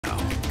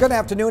Good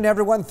afternoon,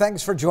 everyone.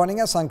 Thanks for joining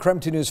us on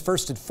KREM 2 News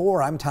First at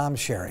 4. I'm Tom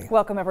Sherry.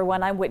 Welcome,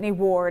 everyone. I'm Whitney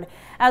Ward.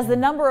 As the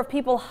number of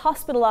people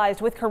hospitalized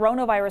with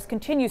coronavirus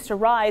continues to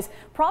rise,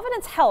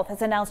 Providence Health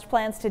has announced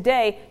plans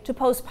today to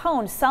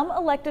postpone some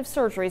elective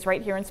surgeries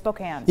right here in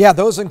Spokane. Yeah,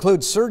 those include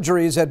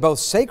surgeries at both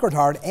Sacred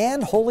Heart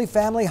and Holy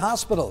Family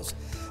hospitals.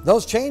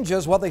 Those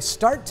changes, well, they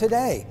start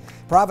today.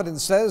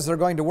 Providence says they're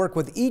going to work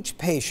with each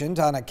patient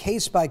on a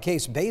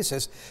case-by-case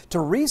basis to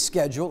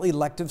reschedule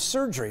elective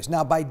surgeries.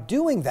 Now, by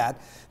doing that,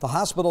 the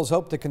hospitals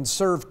hope to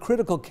conserve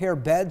critical care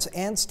beds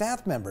and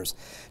staff members.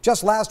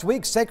 Just last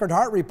week, Sacred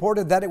Heart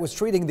reported that it was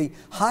treating the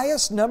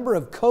highest number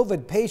of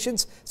COVID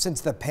patients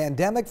since the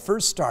pandemic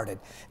first started.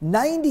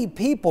 90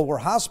 people were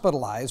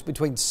hospitalized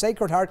between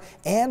Sacred Heart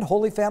and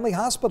Holy Family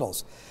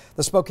hospitals.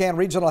 The Spokane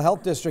Regional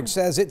Health District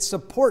says it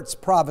supports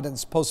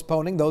Providence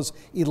postponing those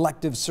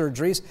elective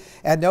surgeries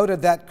and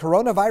noted that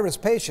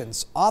coronavirus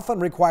patients often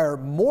require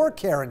more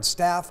care and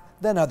staff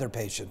than other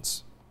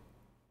patients.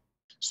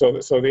 So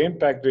the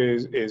impact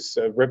is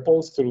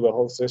ripples through the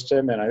whole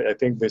system, and I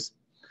think this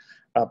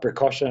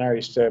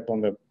precautionary step on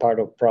the part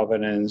of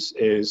Providence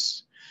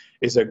is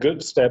a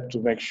good step to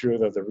make sure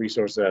that the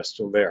resources are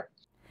still there.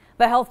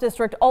 The health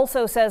district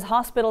also says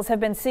hospitals have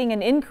been seeing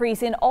an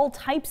increase in all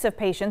types of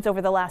patients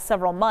over the last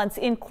several months,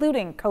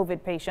 including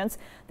COVID patients.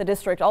 The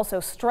district also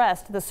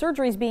stressed the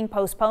surgeries being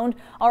postponed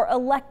are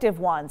elective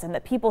ones and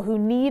that people who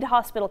need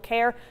hospital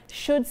care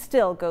should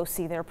still go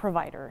see their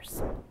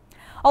providers.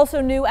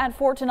 Also new at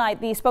 4 tonight,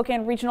 the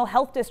Spokane Regional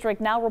Health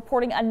District now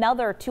reporting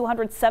another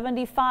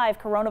 275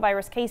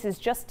 coronavirus cases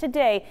just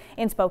today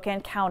in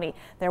Spokane County.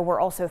 There were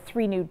also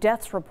 3 new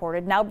deaths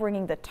reported, now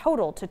bringing the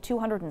total to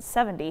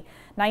 270.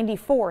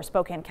 94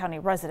 Spokane County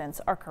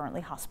residents are currently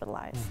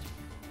hospitalized.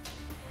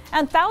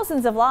 And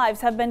thousands of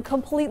lives have been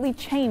completely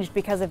changed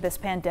because of this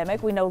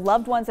pandemic. We know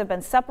loved ones have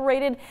been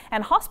separated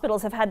and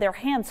hospitals have had their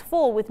hands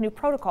full with new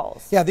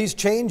protocols. Yeah, these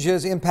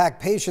changes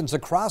impact patients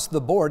across the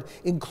board,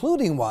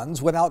 including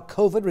ones without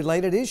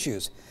COVID-related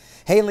issues.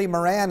 Haley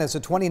Moran is a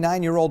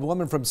 29-year-old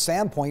woman from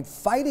Sandpoint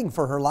fighting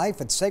for her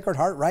life at Sacred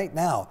Heart right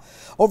now.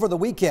 Over the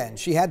weekend,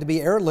 she had to be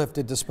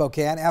airlifted to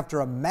Spokane after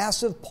a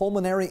massive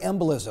pulmonary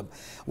embolism.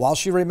 While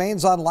she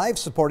remains on life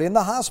support in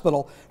the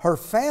hospital, her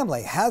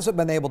family hasn't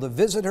been able to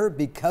visit her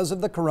because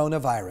of the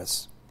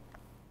coronavirus.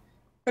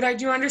 But I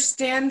do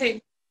understand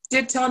they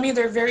did tell me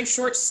they're very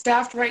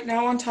short-staffed right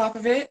now on top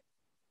of it,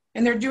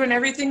 and they're doing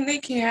everything they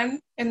can,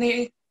 and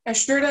they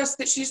assured us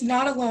that she's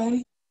not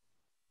alone.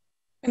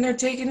 And they're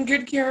taking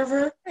good care of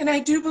her, and I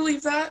do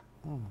believe that.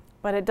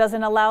 But it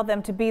doesn't allow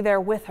them to be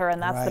there with her,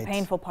 and that's the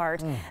painful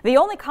part. The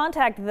only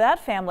contact that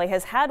family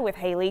has had with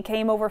Haley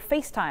came over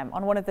FaceTime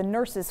on one of the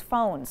nurses'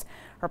 phones.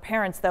 Her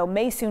parents, though,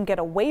 may soon get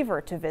a waiver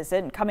to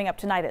visit, and coming up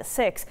tonight at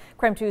 6,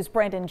 KREM 2's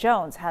Brandon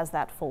Jones has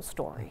that full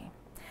story.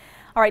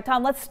 All right,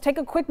 Tom, let's take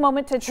a quick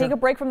moment to take a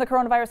break from the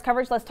coronavirus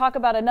coverage. Let's talk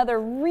about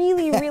another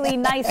really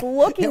nice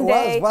looking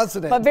day.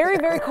 Wasn't it? But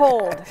very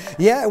cold.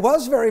 Yeah, it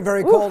was very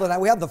cold. And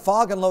we had the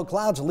fog and low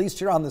clouds, at least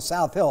here on the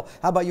South Hill.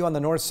 How about you on the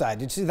north side?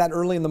 Did you see that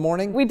early in the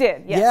morning? We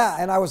did, yes. Yeah,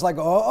 and I was like,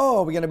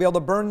 are we going to be able to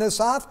burn this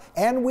off?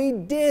 And we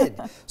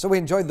did. So we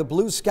enjoyed the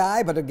blue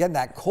sky, but again,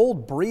 that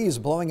cold breeze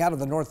blowing out of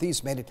the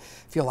northeast made it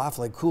feel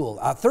awfully cool.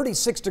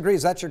 36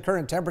 degrees, that's your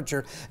current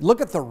temperature.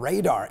 Look at the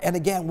radar. And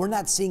again, we're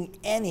not seeing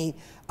any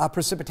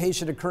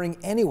precipitation occurring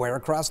anywhere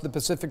across the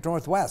Pacific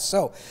Northwest.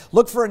 So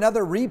look for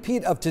another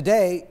repeat of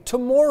today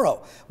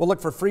tomorrow. We'll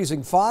look for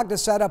freezing fog to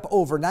set up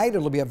overnight.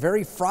 It'll be a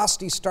very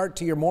frosty start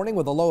to your morning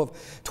with a low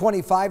of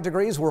 25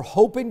 degrees. We're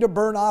hoping to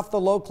burn off the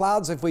low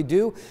clouds. If we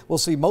do, we'll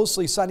see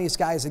mostly sunny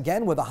skies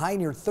again with a high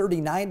near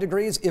 39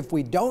 degrees. If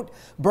we don't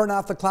burn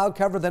off the cloud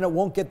cover, then it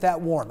won't get that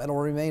warm. It'll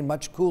remain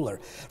much cooler.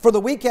 For the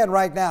weekend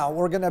right now,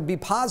 we're going to be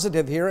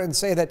positive here and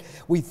say that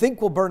we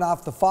think we'll burn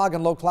off the fog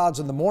and low clouds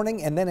in the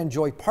morning and then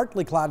enjoy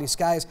partly cloudy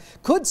skies.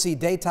 Could see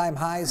daytime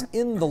highs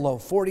in the low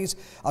 40s.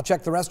 I'll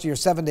check the rest of your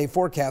 7-day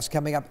forecast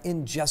coming up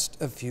in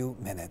just a few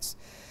minutes.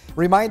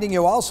 Reminding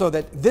you also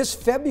that this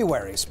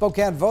February,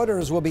 Spokane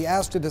voters will be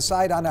asked to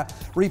decide on a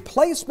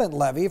replacement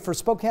levy for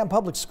Spokane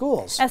Public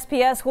Schools.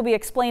 SPS will be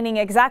explaining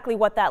exactly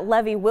what that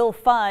levy will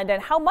fund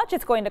and how much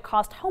it's going to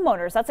cost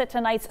homeowners. That's at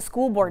tonight's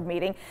school board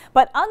meeting.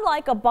 But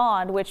unlike a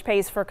bond, which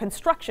pays for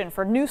construction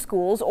for new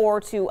schools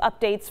or to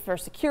updates for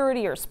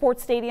security or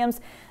sports stadiums,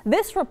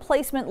 this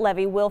replacement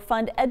levy will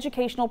fund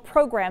educational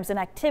programs and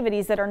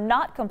activities that are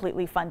not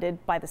completely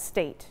funded by the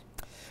state.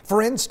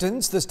 For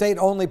instance, the state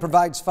only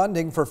provides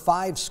funding for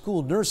 5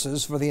 school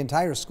nurses for the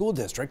entire school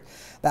district.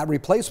 That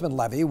replacement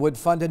levy would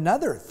fund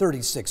another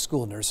 36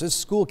 school nurses,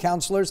 school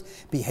counselors,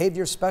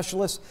 behavior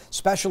specialists,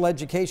 special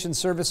education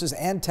services,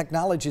 and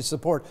technology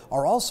support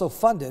are also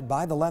funded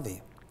by the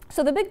levy.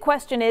 So the big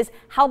question is,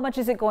 how much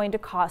is it going to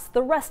cost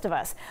the rest of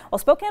us? Well,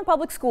 Spokane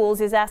Public Schools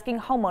is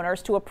asking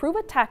homeowners to approve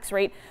a tax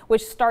rate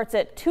which starts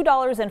at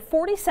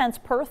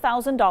 $2.40 per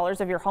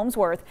 $1,000 of your home's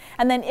worth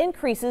and then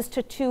increases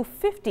to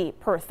 $2.50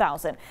 per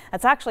 $1,000.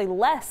 That's actually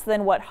less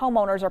than what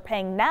homeowners are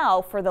paying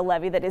now for the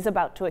levy that is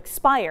about to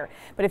expire.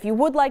 But if you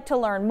would like to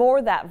learn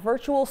more, that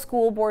virtual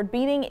school board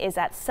meeting is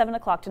at 7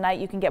 o'clock tonight.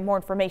 You can get more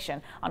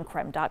information on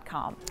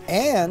KREM.com.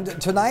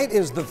 And tonight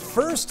is the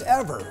first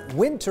ever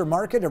winter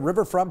market at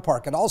Riverfront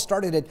Park. It all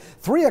started at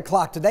 3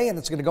 o'clock today, and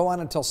it's going to go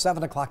on until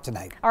 7 o'clock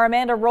tonight. Our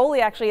Amanda Rowley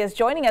actually is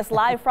joining us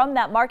live from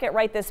that market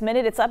right this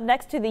minute. It's up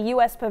next to the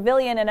U.S.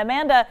 Pavilion. And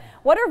Amanda,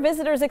 what are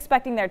visitors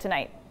expecting there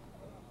tonight?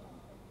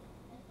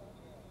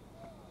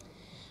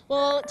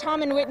 Well,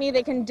 Tom and Whitney,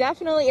 they can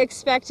definitely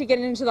expect to get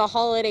into the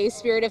holiday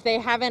spirit if they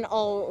haven't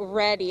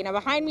already. Now,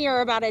 behind me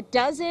are about a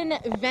dozen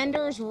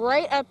vendors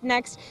right up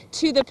next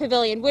to the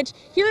pavilion, which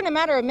here in a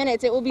matter of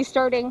minutes, it will be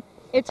starting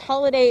its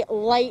holiday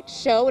light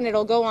show, and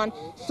it'll go on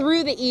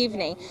through the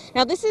evening.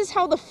 Now, this is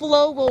how the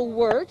flow will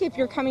work if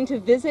you're coming to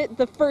visit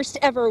the first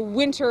ever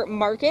winter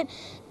market.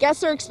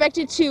 Guests are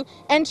expected to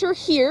enter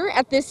here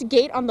at this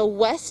gate on the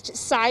west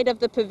side of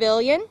the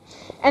pavilion,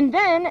 and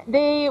then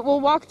they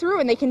will walk through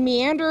and they can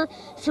meander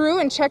through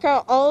and check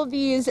out all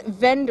these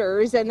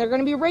vendors, and they're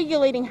going to be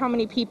regulating how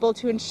many people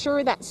to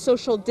ensure that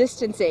social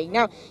distancing.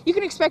 Now, you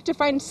can expect to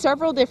find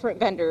several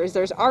different vendors.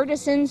 There's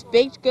artisans,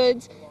 baked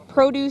goods,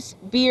 produce,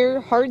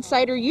 beer, hard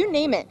cider, you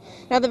name it.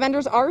 Now, the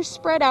vendors are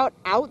spread out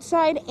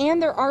outside,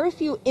 and there are a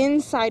few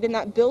inside in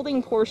that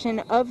building portion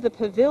of the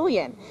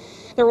pavilion.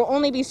 There will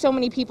only be so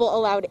many people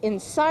allowed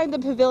inside the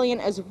pavilion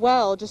as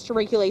well, just to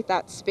regulate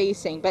that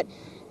spacing. But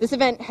this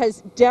event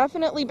has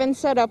definitely been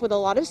set up with a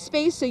lot of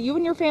space so you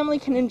and your family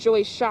can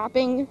enjoy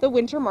shopping the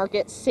winter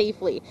market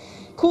safely.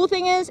 Cool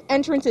thing is,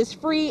 entrance is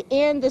free,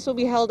 and this will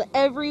be held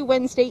every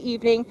Wednesday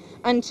evening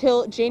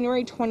until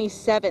January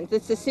 27th.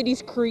 It's the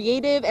city's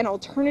creative and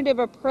alternative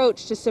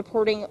approach to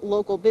supporting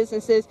local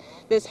businesses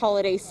this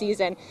holiday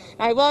season.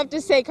 I will have to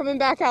say, coming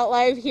back out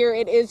live here,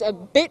 it is a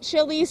bit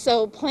chilly,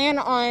 so plan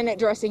on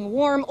dressing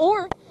warm,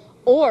 or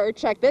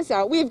check this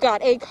out, we've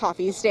got a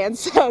coffee stand,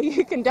 so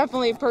you can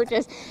definitely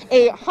purchase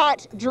a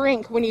hot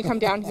drink when you come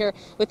down here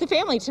with the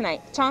family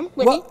tonight. Tom,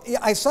 Whitney? Well, yeah,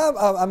 I saw,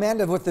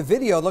 Amanda, with the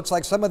video, it looks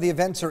like some of the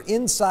events are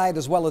inside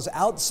as well as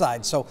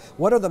outside. So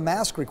what are the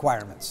mask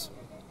requirements?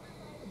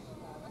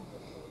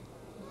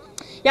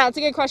 Yeah, that's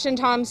a good question,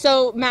 Tom.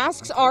 So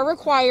masks are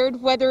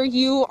required whether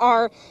you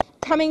are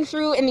coming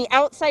through in the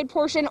outside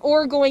portion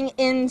or going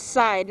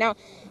inside. Now,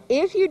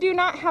 if you do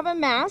not have a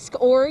mask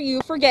or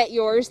you forget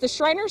yours, the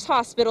Shriners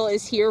Hospital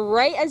is here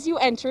right as you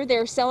enter.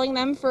 They're selling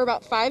them for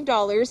about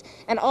 $5,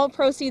 and all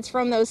proceeds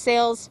from those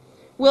sales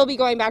will be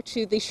going back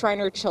to the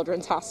Shriner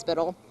Children's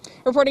Hospital.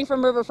 Reporting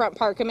from Riverfront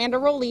Park, Amanda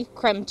Rowley,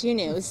 KREM 2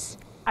 News.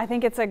 I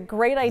think it's a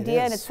great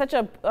idea, and it's such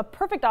a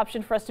perfect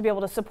option for us to be able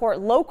to support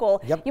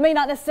local. Yep. You may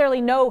not necessarily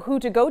know who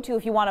to go to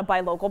if you want to buy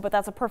local, but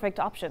that's a perfect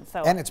option.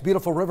 So, And it's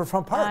beautiful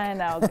Riverfront Park. I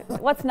know.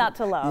 What's not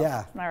to love?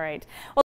 Yeah. All right. Well,